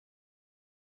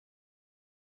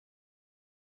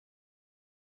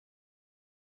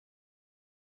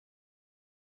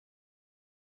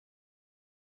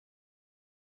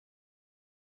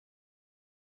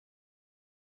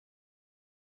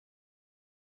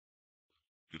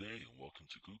Good day and welcome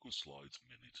to Google Slides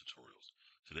mini tutorials.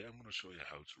 Today I'm going to show you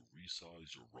how to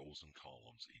resize your rows and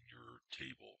columns in your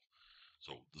table.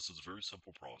 So this is a very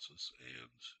simple process,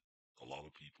 and a lot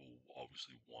of people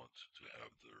obviously want to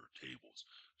have their tables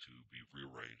to be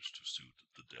rearranged to suit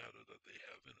the data that they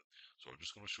have in it. So I'm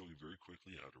just going to show you very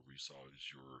quickly how to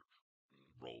resize your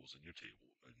rows in your table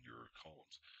and your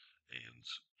columns. And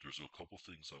there's a couple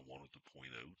things I wanted to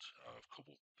point out, a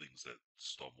couple things that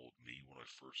stumbled me when I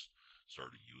first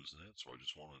started using it. So I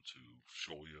just wanted to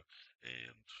show you,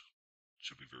 and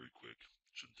should be very quick,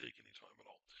 shouldn't take any time at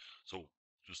all. So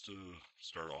just to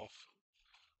start off,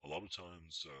 a lot of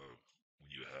times when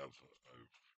you have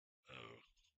a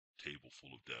table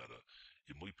full of data,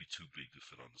 it might be too big to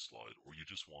fit on the slide, or you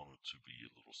just want it to be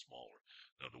a little smaller.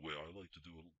 Now, the way I like to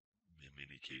do it in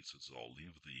many cases, I'll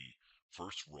leave the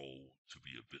first row to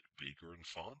be a bit bigger in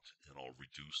font, and I'll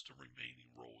reduce the remaining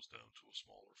rows down to a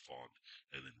smaller font,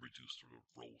 and then reduce the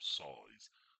row size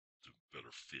to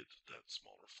better fit that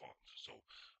smaller font. So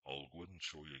I'll go ahead and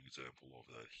show you an example of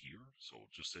that here. So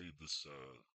just say these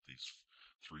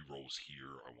three rows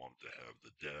here, I want to have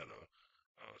the data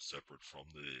separate from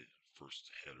the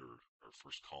first header or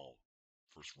first column,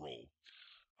 first row,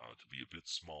 to be a bit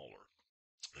smaller,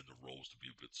 and the rows to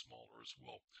be a bit smaller as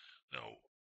well. Now,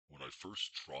 when I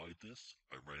first tried this,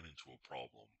 I ran into a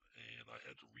problem and I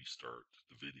had to restart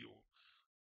the video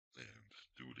and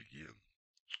do it again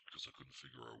because I couldn't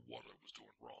figure out what I was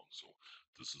doing wrong. So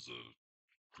this is a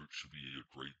should be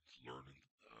a great learning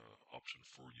option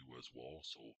for you as well.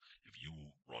 So if you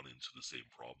run into the same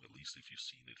problem, at least if you've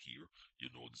seen it here, you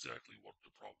know exactly what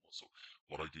the problem was. So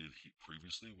what I did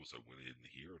previously was I went in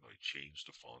here and I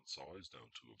changed the font size down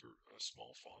to a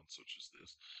small font such as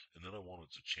this, and then I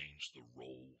wanted to change the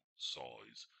row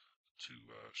size to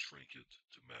shrink it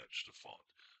to match the font.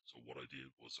 So what I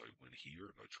did was I went here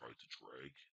and I tried to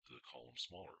drag the column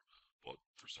smaller, but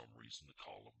for some reason the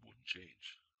column wouldn't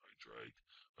change.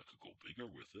 I could go bigger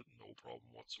with it, no problem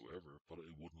whatsoever, but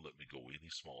it wouldn't let me go any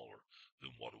smaller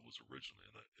than what it was originally.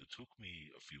 And it took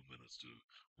me a few minutes to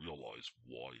realize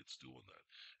why it's doing that.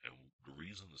 And the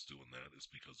reason it's doing that is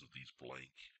because of these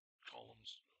blank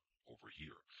columns over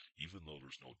here. Even though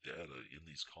there's no data in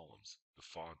these columns, the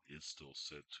font is still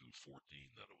set to 14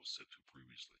 that it was set to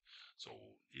previously. So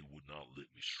it would not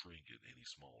let me shrink it any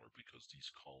smaller because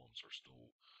these columns are still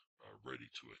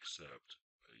ready to accept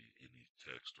any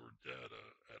text or data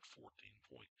at 14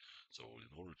 point. So in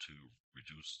order to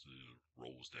reduce the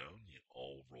rows down,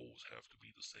 all rows have to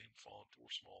be the same font or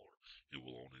smaller. It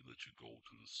will only let you go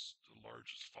to the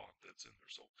largest font that's in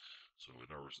there. So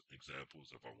in our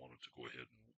examples, if I wanted to go ahead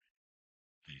and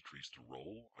decrease the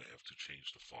row, I have to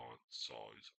change the font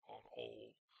size on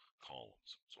all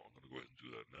columns. So I'm going to go ahead and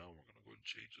do that now. We're going to go ahead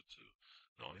and change it to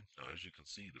 9. Now, as you can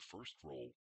see, the first row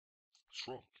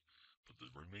shrunk, but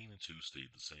the remaining two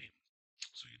stayed the same.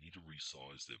 So you need to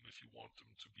resize them if you want them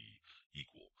to be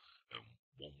equal. And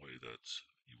one way that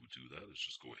you would do that is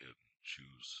just go ahead and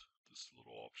choose this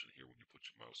little option here when you put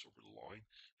your mouse over the line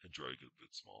and drag it a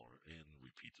bit smaller and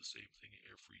repeat the same thing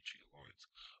for each of your lines.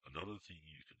 Another thing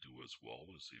you can do as well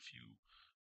is if you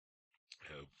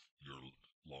have your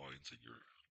lines and you're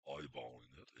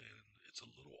eyeballing it and it's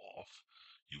a little off,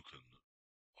 you can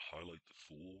highlight the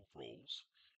full rows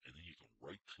and then you can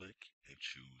right click and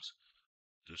choose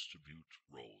distribute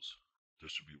rows.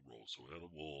 Distribute rows. So that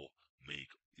will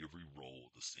make every row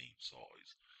the same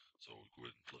size. So go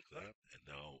ahead and click that, and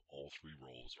now all three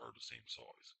rows are the same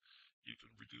size. You can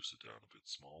reduce it down a bit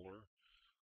smaller,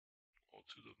 or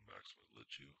to the maximum it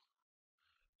lets you,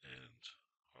 and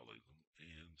highlight them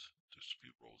and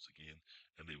distribute rows again,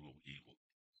 and they will even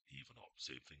up.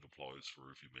 Same thing applies for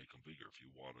if you make them bigger. If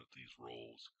you wanted these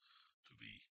rows to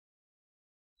be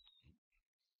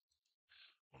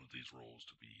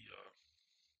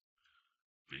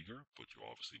bigger, but you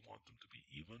obviously want them to be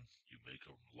even. You make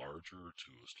them larger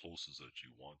to as close as that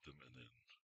you want them, and then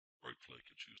right click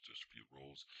and choose distribute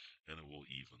rows, and it will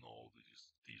even all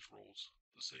these rows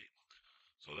the same.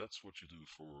 So that's what you do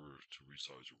to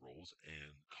resize your rows,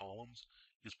 and columns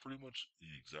is pretty much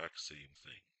the exact same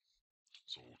thing.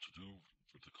 So to do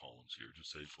for the columns here,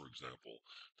 just say for example,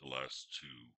 the last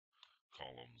two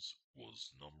columns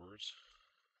was numbers.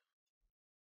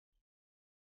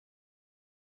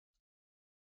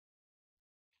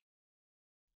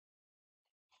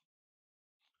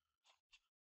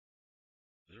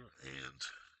 There, and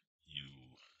you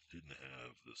didn't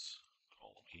have this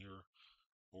column here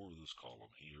or this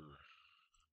column here,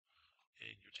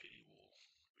 and your table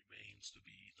remains to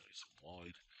be nice and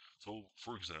wide. So,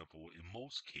 for example, in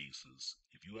most cases,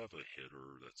 if you have a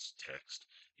header that's text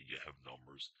and you have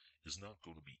numbers, it's not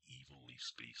going to be evenly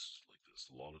spaced like this.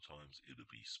 list. A lot of times it'll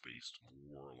be spaced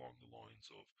more along the lines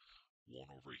of one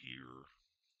over here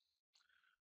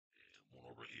and one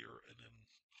over here, and then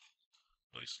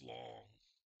nice long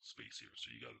space here.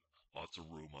 So you got lots of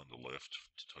room on the left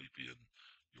to type in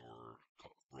your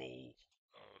role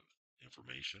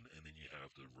information, and then you have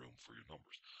the room for your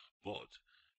numbers. But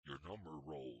your number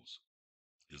rows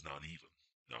is not even.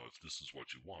 Now, if this is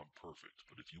what you want, perfect.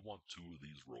 But if you want two of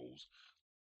these rows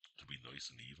to be nice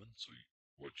and even, so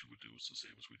what you would do is the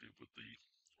same as we did with the,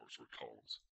 or sorry,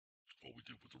 columns. What we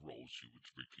did with the rows, you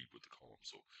would repeat with the columns.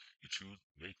 So you choose,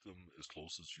 make them as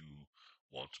close as you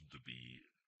want them to be,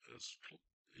 as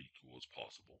equal as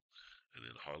possible, and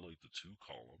then highlight the two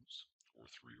columns, or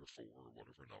three or four, or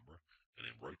whatever number, and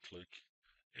then right click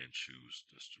and choose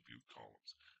distribute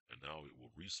columns. And now it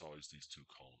will resize these two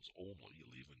columns only,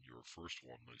 leaving your first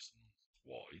one nice and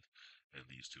wide, and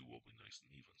these two will be nice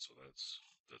and even. So that's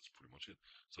pretty much it.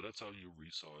 So that's how you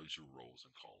resize your rows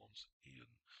and columns in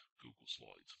Google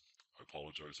Slides. I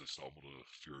apologize, I stumbled a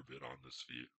fair bit on this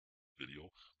video,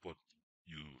 but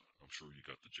I'm sure you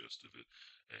got the gist of it.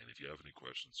 And if you have any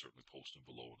questions, certainly post them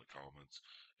below in the comments.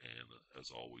 And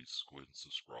as always, go ahead and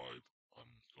subscribe.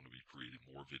 I'm going to be creating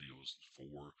more videos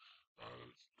for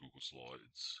Google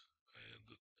Slides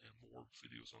and more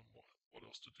videos on what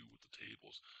else to do with the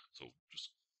tables. So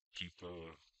just keep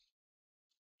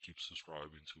keep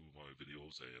subscribing to my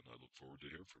videos, and I look forward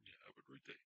to hearing from you. Have a great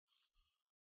day.